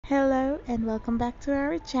Hello and welcome back to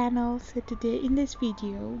our channel. So today in this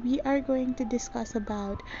video we are going to discuss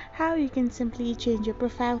about how you can simply change your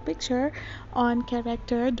profile picture on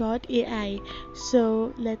character.ai.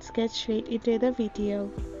 So let's get straight into the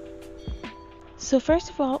video. So first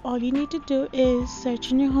of all you need to do is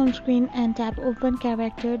search in your home screen and tap open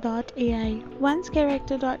character.ai. Once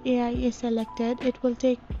character.ai is selected, it will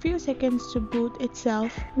take a few seconds to boot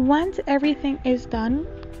itself. Once everything is done,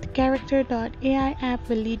 the character.ai app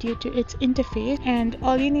will lead you to its interface, and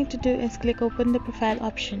all you need to do is click open the profile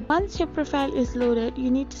option. Once your profile is loaded, you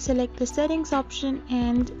need to select the settings option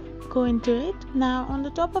and go into it. Now on the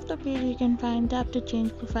top of the page you can find tap to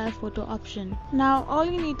change profile photo option. Now all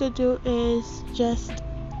you need to do is just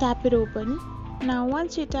tap it open. Now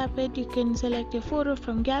once you tap it, you can select your photo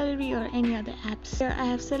from gallery or any other apps. Here I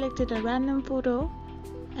have selected a random photo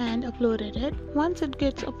and uploaded it. Once it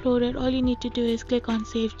gets uploaded, all you need to do is click on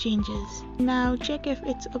save changes. Now check if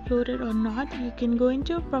it's uploaded or not. You can go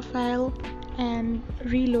into your profile and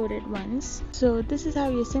reload it once. So this is how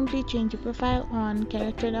you simply change your profile on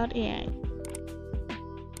character.ai.